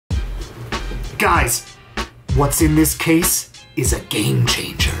Guys, what's in this case is a game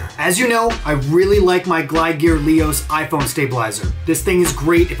changer. As you know, I really like my Glide Gear Leo's iPhone stabilizer. This thing is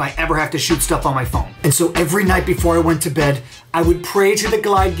great if I ever have to shoot stuff on my phone. And so every night before I went to bed, I would pray to the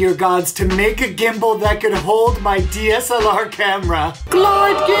Glide Gear gods to make a gimbal that could hold my DSLR camera.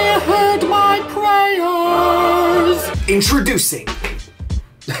 Glide Gear heard my prayers! Introducing...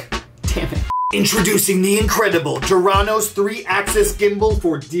 Damn it. Introducing the incredible Geranos 3-axis gimbal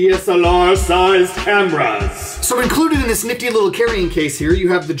for DSLR-sized cameras. So included in this nifty little carrying case here, you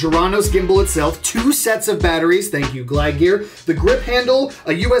have the Geranos gimbal itself, 2 sets of batteries, thank you Glide Gear, the grip handle,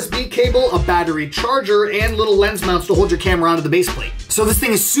 a USB cable, a battery charger, and little lens mounts to hold your camera onto the base plate. So this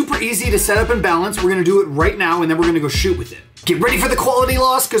thing is super easy to set up and balance. We're gonna do it right now, and then we're gonna go shoot with it. Get ready for the quality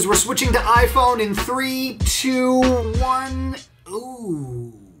loss, because we're switching to iPhone in 3, 2, 1,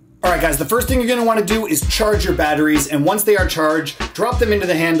 ooh. Alright guys, the first thing you're going to want to do is charge your batteries, and once they are charged, drop them into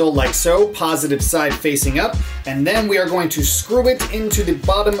the handle like so, positive side facing up, and then we are going to screw it into the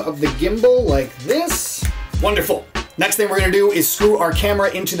bottom of the gimbal like this. Wonderful. Next thing we're going to do is screw our camera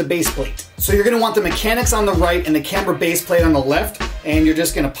into the base plate. So you're going to want the mechanics on the right and the camera base plate on the left, and you're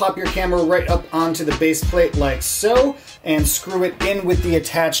just going to pop your camera right up onto the base plate like so, and screw it in with the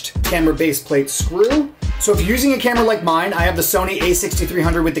attached camera base plate screw. So if you're using a camera like mine, I have the Sony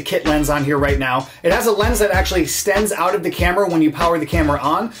a6300 with the kit lens on here right now. It has a lens that actually extends out of the camera when you power the camera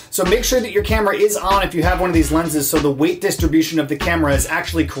on. So make sure that your camera is on if you have one of these lenses so the weight distribution of the camera is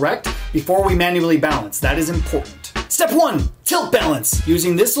actually correct before we manually balance. That is important. Step 1, tilt balance,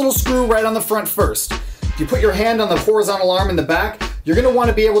 using this little screw right on the front first. If you put your hand on the horizontal arm in the back, you're going to want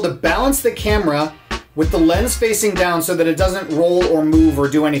to be able to balance the camera with the lens facing down so that it doesn't roll or move or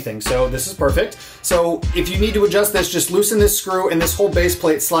do anything. So this is perfect. So if you need to adjust this, just loosen this screw and this whole base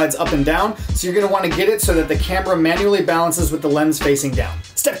plate slides up and down. So you're going to want to get it so that the camera manually balances with the lens facing down.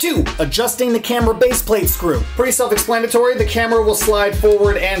 Step 2, adjusting the camera base plate screw. Pretty self-explanatory. The camera will slide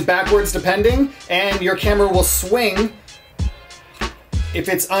forward and backwards depending, and your camera will swing if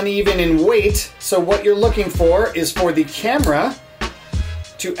it's uneven in weight. So what you're looking for is for the camera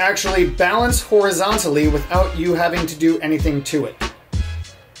to actually balance horizontally without you having to do anything to it.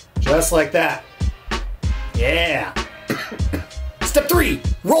 Just like that. Yeah. Step 3,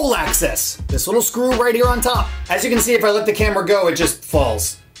 roll access. This little screw right here on top. As you can see, if I let the camera go, it just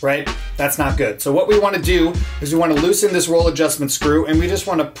falls, right? That's not good. So what we want to do is we want to loosen this roll adjustment screw, and we just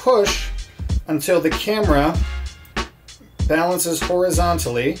want to push until the camera balances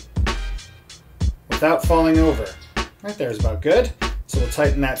horizontally without falling over. Right there is about good. So we'll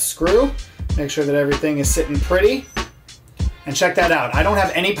tighten that screw, make sure that everything is sitting pretty, and check that out. I don't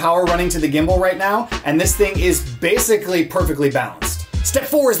have any power running to the gimbal right now, and this thing is basically perfectly balanced. Step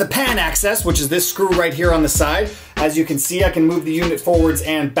 4 is the pan access, which is this screw right here on the side. As you can see, I can move the unit forwards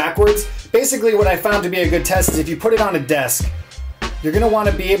and backwards. Basically what I found to be a good test is if you put it on a desk, you're going to want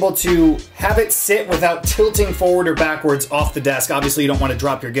to be able to have it sit without tilting forward or backwards off the desk. Obviously, you don't want to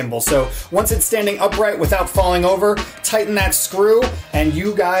drop your gimbal. So once it's standing upright without falling over, tighten that screw, and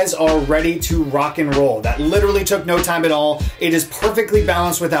you guys are ready to rock and roll. That literally took no time at all. It is perfectly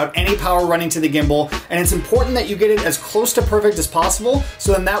balanced without any power running to the gimbal, and it's important that you get it as close to perfect as possible,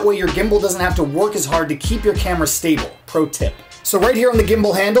 so then that way your gimbal doesn't have to work as hard to keep your camera stable. Pro tip. So right here on the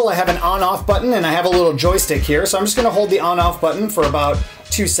gimbal handle, I have an on-off button, and I have a little joystick here. So I'm just going to hold the on-off button for about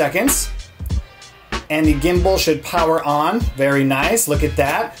 2 seconds. And the gimbal should power on. Very nice. Look at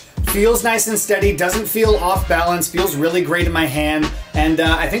that. Feels nice and steady, doesn't feel off balance, feels really great in my hand, and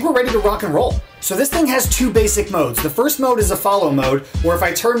I think we're ready to rock and roll. So this thing has 2 basic modes. The first mode is a follow mode, where if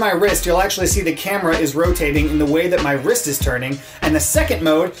I turn my wrist, you'll actually see the camera is rotating in the way that my wrist is turning. And the second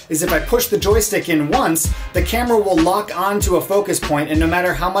mode is if I push the joystick in once, the camera will lock onto a focus point, and no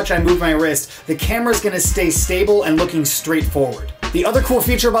matter how much I move my wrist, the camera's gonna stay stable and looking straight forward. The other cool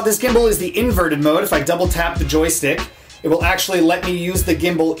feature about this gimbal is the inverted mode. If I double tap the joystick, it will actually let me use the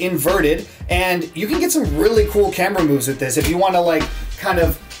gimbal inverted, and you can get some really cool camera moves with this. If you want to like kind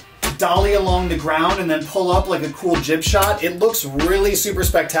of dolly along the ground and then pull up like a cool jib shot, it looks really super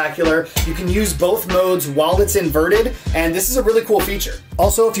spectacular. You can use both modes while it's inverted, and this is a really cool feature.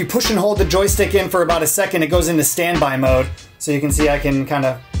 Also, if you push and hold the joystick in for about a second, it goes into standby mode. So you can see I can kind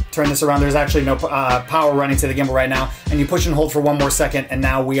of turn this around. There's actually no power running to the gimbal right now, and you push and hold for 1 more second, and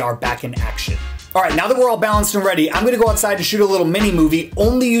now we are back in action. All right, now that we're all balanced and ready, I'm gonna go outside to shoot a little mini movie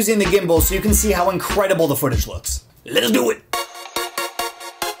only using the gimbal so you can see how incredible the footage looks. Let's do it.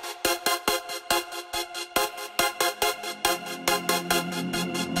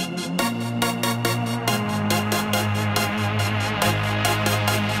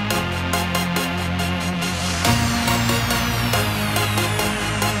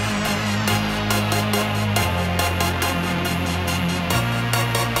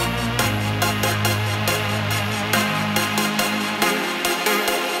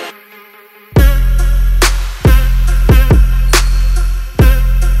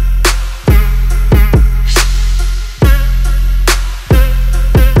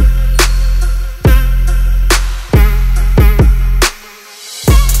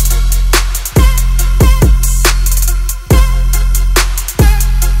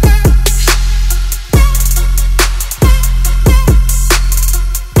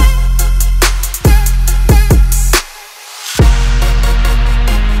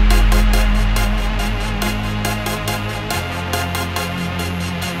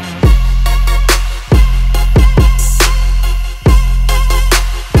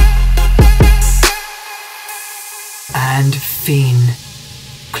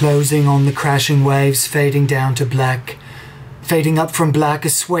 closing on the crashing waves, fading down to black. Fading up from black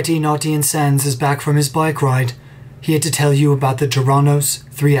as sweaty Nottian Sands is back from his bike ride. He had to tell you about the Geranos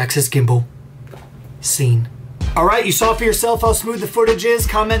 3-axis gimbal. Scene. Alright, you saw for yourself how smooth the footage is.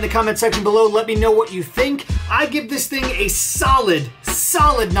 Comment in the comment section below, let me know what you think. I give this thing a solid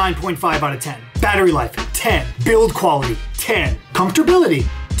 9.5 out of 10. Battery life, 10. Build quality, 10. Comfortability,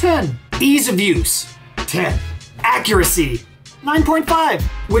 10. Ease of use, 10. Accuracy, 9.5,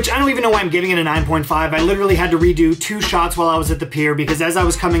 which I don't even know why I'm giving it a 9.5. I literally had to redo 2 shots while I was at the pier because as I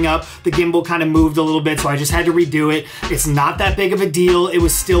was coming up, the gimbal kind of moved a little bit, so I just had to redo it. It's not that big of a deal. It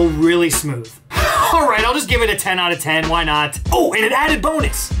was still really smooth. Alright, I'll just give it a 10 out of 10, why not? Oh, and an added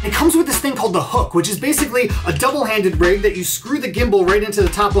bonus! It comes with this thing called the hook, which is basically a double-handed rig that you screw the gimbal right into the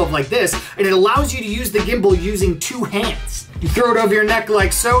top of like this, and it allows you to use the gimbal using 2 hands. You throw it over your neck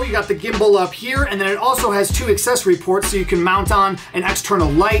like so, you got the gimbal up here, and then it also has 2 accessory ports so you can mount on an external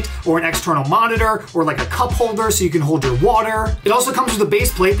light or an external monitor or like a cup holder so you can hold your water. It also comes with a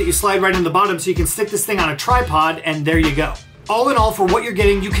base plate that you slide right in the bottom so you can stick this thing on a tripod, and there you go. All in all, for what you're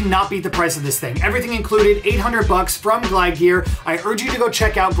getting, you cannot beat the price of this thing. Everything included, 800 bucks from Glide Gear. I urge you to go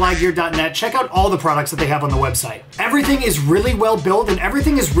check out glidegear.net. Check out all the products that they have on the website. Everything is really well built and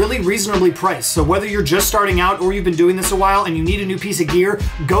everything is really reasonably priced. So whether you're just starting out or you've been doing this a while and you need a new piece of gear,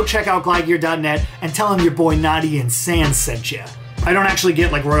 go check out glidegear.net and tell them your boy Nottian Sands sent you. I don't actually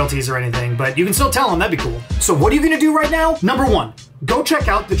get like royalties or anything, but you can still tell them, that'd be cool. So what are you gonna do right now? Number 1, go check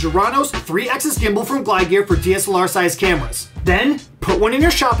out the Geranos 3-axis gimbal from Glide Gear for DSLR size cameras. Then, put one in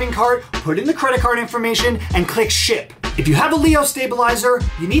your shopping cart, put in the credit card information, and click ship. If you have a Leo stabilizer,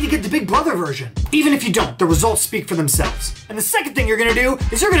 you need to get the Big Brother version. Even if you don't, the results speak for themselves. And the second thing you're gonna do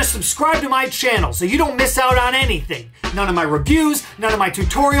is you're gonna subscribe to my channel so you don't miss out on anything. None of my reviews, none of my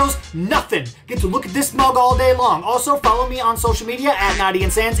tutorials, nothing. Get to look at this mug all day long. Also, follow me on social media at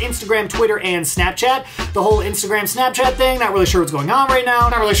Nottian Sands, Instagram, Twitter, and Snapchat. The whole Instagram, Snapchat thing, not really sure what's going on right now.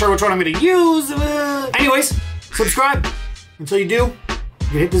 Not really sure which one I'm gonna use. Anyways, subscribe. Until you do, you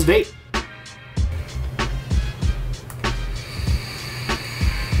can hit this vape.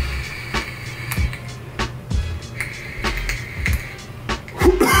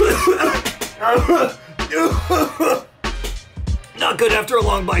 Not good after a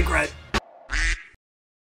long bike ride.